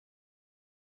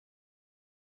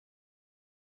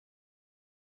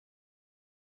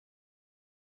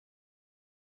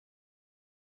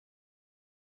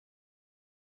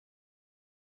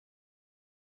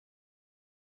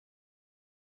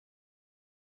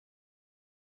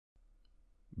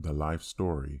The life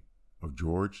story of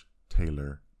George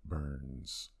Taylor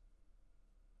Burns.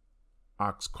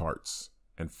 Ox carts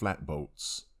and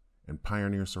flatboats and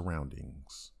pioneer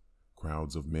surroundings,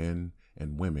 crowds of men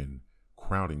and women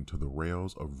crowding to the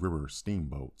rails of river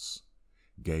steamboats,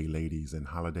 gay ladies in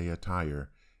holiday attire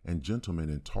and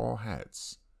gentlemen in tall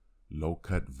hats,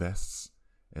 low-cut vests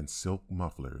and silk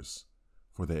mufflers,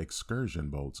 for the excursion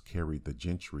boats carried the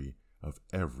gentry of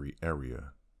every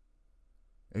area.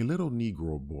 A little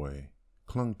Negro boy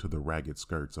clung to the ragged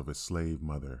skirts of his slave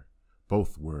mother.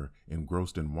 Both were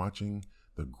engrossed in watching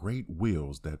the great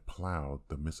wheels that plowed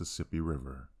the Mississippi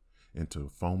River into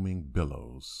foaming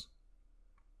billows.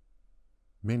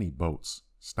 Many boats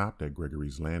stopped at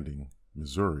Gregory's Landing,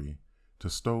 Missouri, to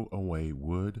stow away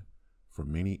wood, for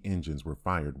many engines were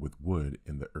fired with wood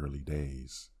in the early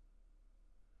days.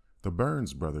 The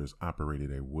Burns brothers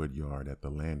operated a wood yard at the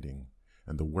landing,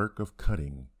 and the work of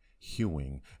cutting,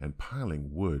 hewing, and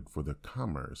piling wood for the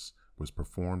commerce was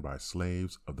performed by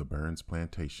slaves of the Burns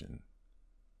plantation.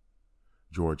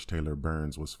 George Taylor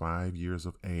Burns was 5 years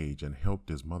of age and helped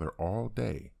his mother all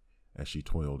day as she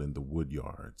toiled in the wood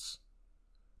yards.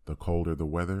 The colder the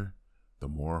weather, the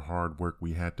more hard work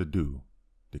we had to do,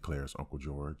 declares Uncle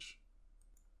George.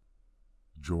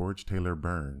 George Taylor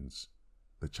Burns,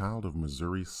 the child of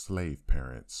Missouri slave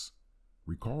parents,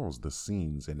 recalls the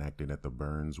scenes enacted at the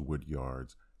Burns wood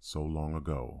yards so long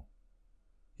ago.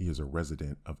 He is a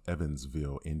resident of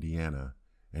Evansville, Indiana,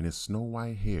 and his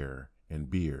snow-white hair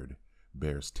and beard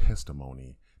bears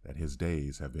testimony that his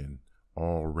days have been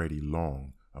already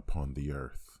long upon the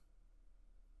earth.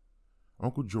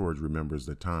 Uncle George remembers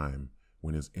the time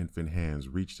when his infant hands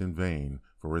reached in vain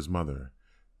for his mother,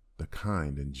 the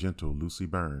kind and gentle Lucy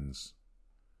Burns.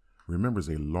 Remembers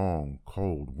a long,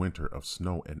 cold winter of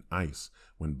snow and ice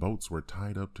when boats were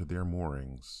tied up to their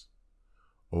moorings.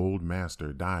 Old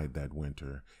Master died that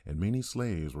winter, and many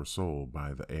slaves were sold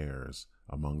by the heirs.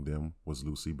 Among them was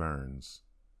Lucy Burns.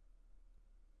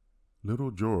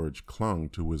 Little George clung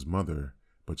to his mother,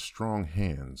 but strong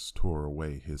hands tore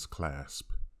away his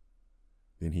clasp.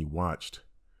 Then he watched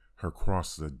her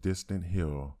cross the distant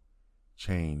hill,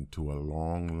 chained to a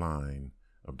long line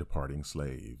of departing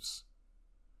slaves.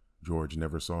 George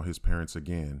never saw his parents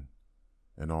again,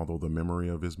 and although the memory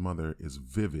of his mother is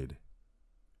vivid,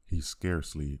 he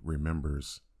scarcely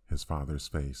remembers his father's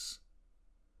face.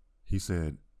 He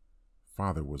said,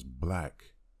 "Father was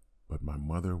black, but my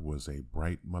mother was a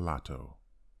bright mulatto."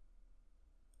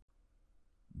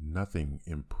 Nothing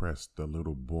impressed the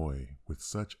little boy with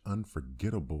such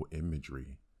unforgettable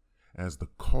imagery as the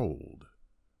cold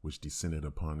which descended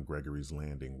upon Gregory's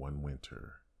Landing one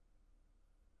winter.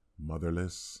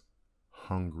 Motherless,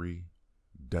 hungry,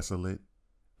 desolate,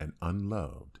 and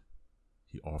unloved,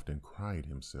 he often cried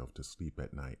himself to sleep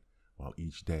at night, while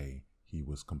each day he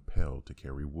was compelled to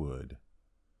carry wood.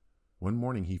 One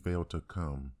morning he failed to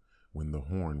come when the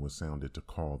horn was sounded to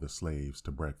call the slaves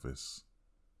to breakfast.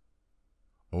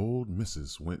 Old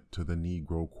Mrs. went to the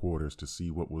Negro quarters to see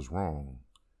what was wrong,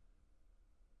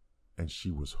 and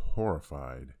she was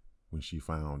horrified when she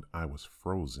found I was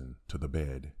frozen to the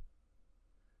bed.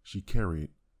 She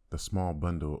carried the small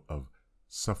bundle of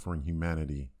suffering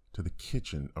humanity to the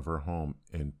kitchen of her home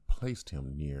and placed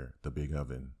him near the big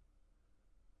oven.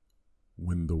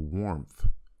 When the warmth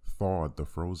thawed the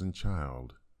frozen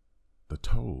child, the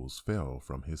toes fell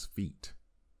from his feet.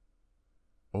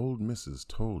 Old Mrs.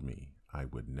 told me I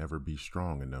would never be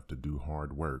strong enough to do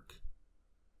hard work,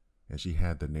 and she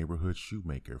had the neighborhood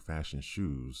shoemaker fashion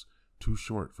shoes too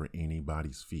short for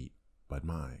anybody's feet but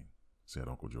mine, said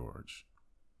Uncle George.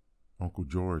 Uncle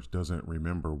George doesn't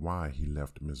remember why he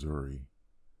left Missouri,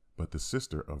 but the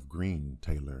sister of Green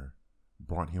Taylor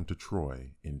brought him to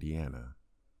Troy, Indiana.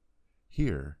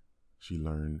 Here, she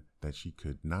learned that she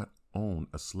could not own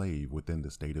a slave within the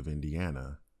state of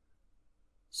Indiana,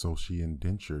 so she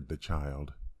indentured the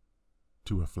child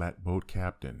to a flatboat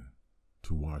captain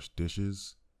to wash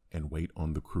dishes and wait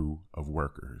on the crew of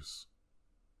workers.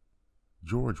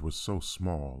 George was so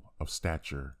small of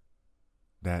stature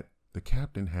that the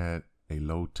captain had a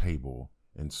low table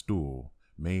and stool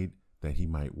made that he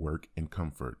might work in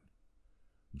comfort.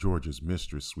 George's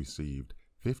mistress received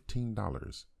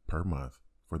 $15 per month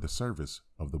for the service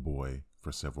of the boy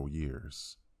for several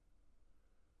years.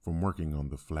 From working on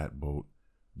the flatboat,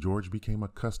 George became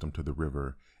accustomed to the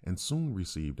river and soon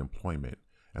received employment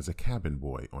as a cabin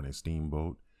boy on a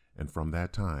steamboat, and from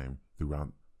that time,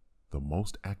 throughout the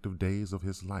most active days of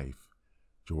his life,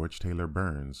 George Taylor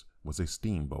Burns was a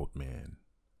steamboat man.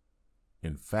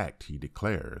 In fact, he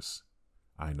declares,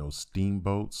 "I know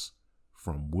steamboats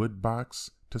from wood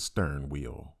box to stern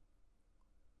wheel."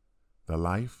 The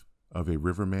life of a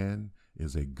riverman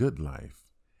is a good life,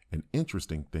 and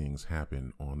interesting things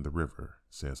happen on the river,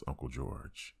 says Uncle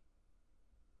George.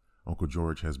 Uncle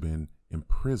George has been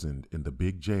imprisoned in the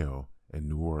big jail in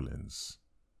New Orleans.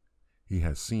 He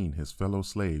has seen his fellow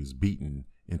slaves beaten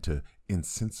into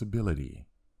insensibility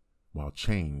while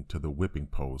chained to the whipping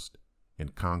post in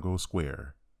Congo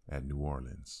Square at New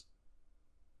Orleans.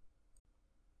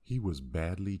 He was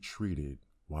badly treated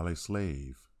while a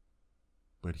slave,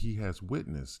 but he has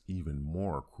witnessed even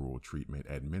more cruel treatment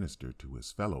administered to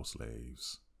his fellow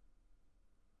slaves.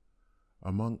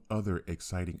 Among other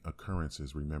exciting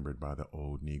occurrences remembered by the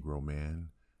old Negro man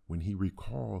when he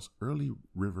recalls early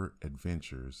river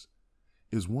adventures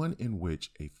is one in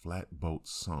which a flatboat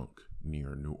sunk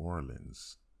near New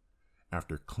Orleans.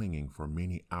 After clinging for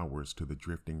many hours to the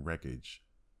drifting wreckage,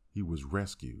 he was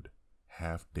rescued,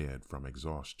 half dead from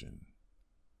exhaustion.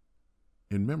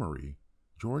 In memory,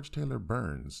 George Taylor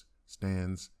Burns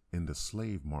stands in the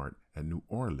slave mart at New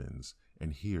Orleans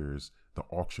and hears the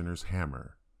auctioneer's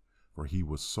hammer, for he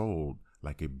was sold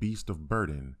like a beast of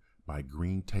burden by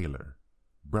Green Taylor,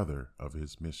 brother of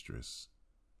his mistress.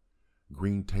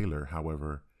 Green Taylor,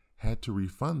 however, had to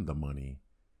refund the money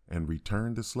and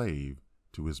return the slave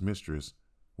to his mistress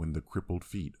when the crippled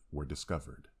feet were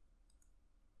discovered.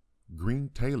 Green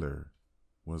Taylor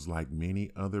was like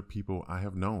many other people I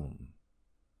have known.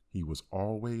 He was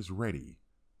always ready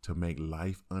to make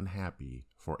life unhappy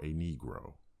for a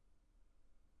Negro.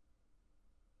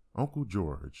 Uncle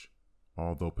George,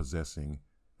 although possessing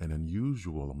an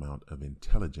unusual amount of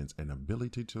intelligence and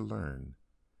ability to learn,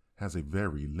 has a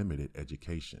very limited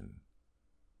education.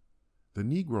 The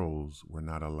Negroes were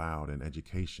not allowed an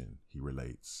education, he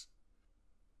relates.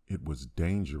 It was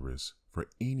dangerous for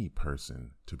any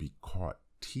person to be caught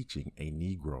teaching a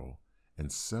Negro,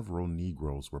 and several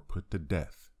Negroes were put to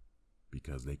death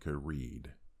because they could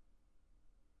read.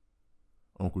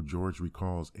 Uncle George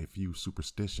recalls a few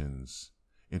superstitions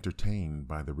entertained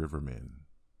by the rivermen.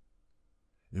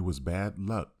 It was bad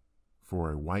luck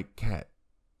for a white cat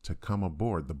to come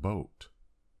aboard the boat.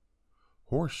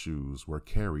 Horseshoes were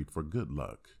carried for good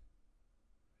luck.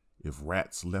 If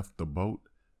rats left the boat,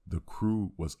 the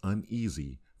crew was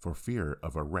uneasy for fear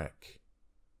of a wreck.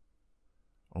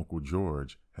 Uncle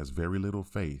George has very little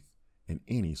faith in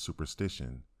any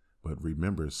superstition, but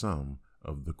remembers some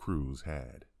of the crews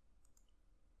had.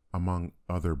 Among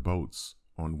other boats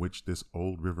on which this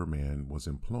old riverman was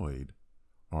employed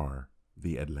are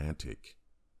the Atlantic,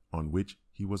 on which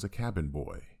he was a cabin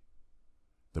boy,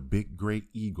 the Big Gray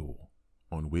Eagle,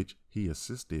 on which he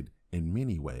assisted in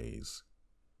many ways.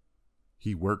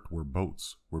 He worked where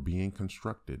boats were being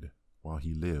constructed while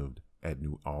he lived at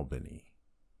New Albany.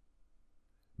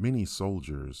 Many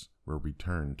soldiers were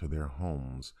returned to their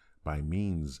homes by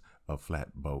means of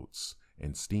flatboats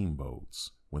and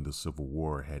steamboats when the Civil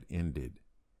War had ended,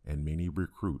 and many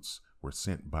recruits were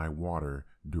sent by water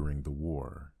during the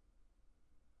war.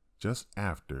 Just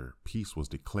after peace was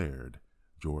declared,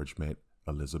 George met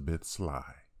Elizabeth Sly,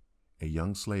 a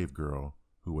young slave girl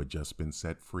who had just been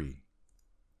set free.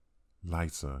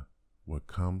 Liza would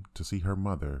come to see her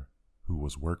mother, who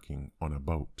was working on a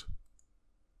boat.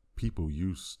 People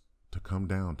used to come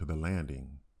down to the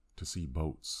landing to see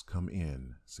boats come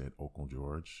in, said Uncle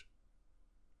George.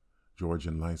 George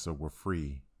and Liza were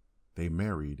free. They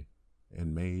married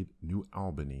and made New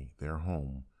Albany their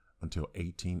home until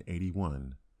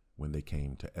 1881, when they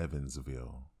came to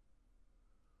Evansville.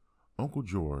 Uncle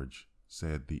George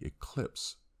said the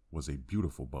Eclipse was a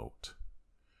beautiful boat.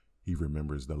 He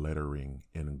remembers the lettering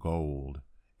in gold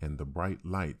and the bright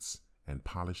lights and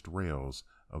polished rails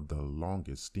of the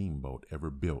longest steamboat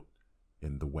ever built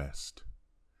in the West,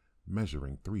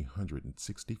 measuring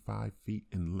 365 feet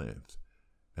in length,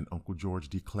 and Uncle George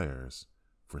declares,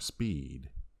 for speed,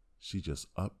 she just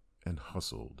up and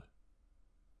hustled.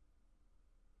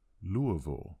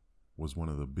 Louisville was one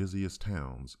of the busiest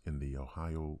towns in the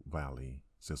Ohio Valley,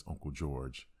 says Uncle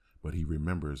George, but he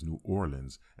remembers New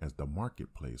Orleans as the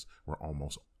marketplace where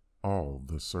almost all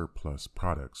the surplus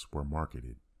products were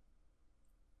marketed.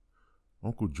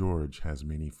 Uncle George has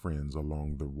many friends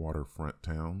along the waterfront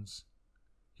towns.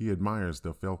 He admires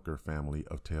the Felker family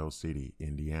of Tell City,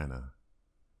 Indiana.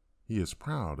 He is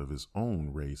proud of his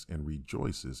own race and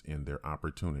rejoices in their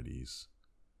opportunities.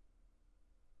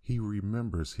 He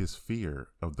remembers his fear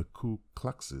of the Ku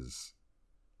Kluxes,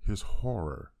 his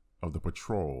horror of the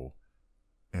patrol,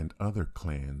 and other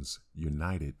clans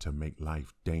united to make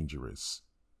life dangerous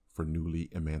for newly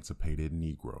emancipated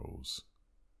Negroes.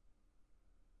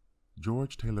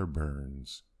 George Taylor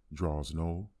Burns draws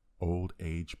no old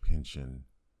age pension.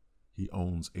 He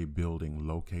owns a building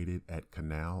located at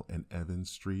Canal and Evans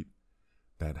Street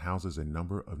that houses a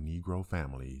number of Negro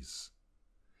families.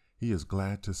 He is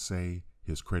glad to say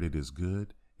his credit is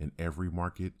good in every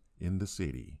market in the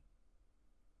city.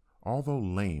 Although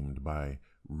lamed by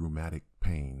rheumatic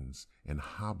pains and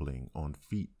hobbling on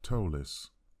feet toeless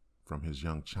from his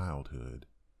young childhood,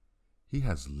 he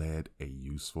has led a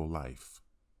useful life.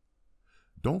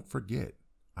 Don't forget,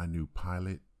 I knew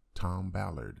pilot Tom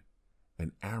Ballard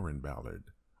and Aaron Ballard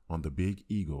on the Big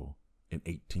Eagle in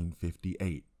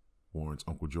 1858, warns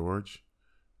Uncle George.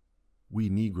 We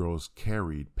Negroes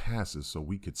carried passes so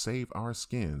we could save our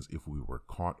skins if we were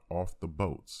caught off the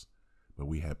boats, but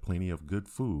we had plenty of good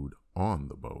food on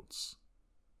the boats.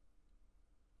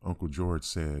 Uncle George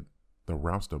said the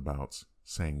roustabouts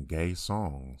sang gay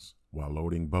songs while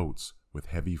loading boats with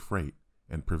heavy freight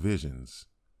and provisions,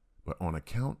 but on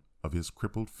account of his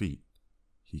crippled feet,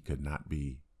 he could not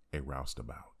be a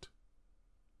roustabout.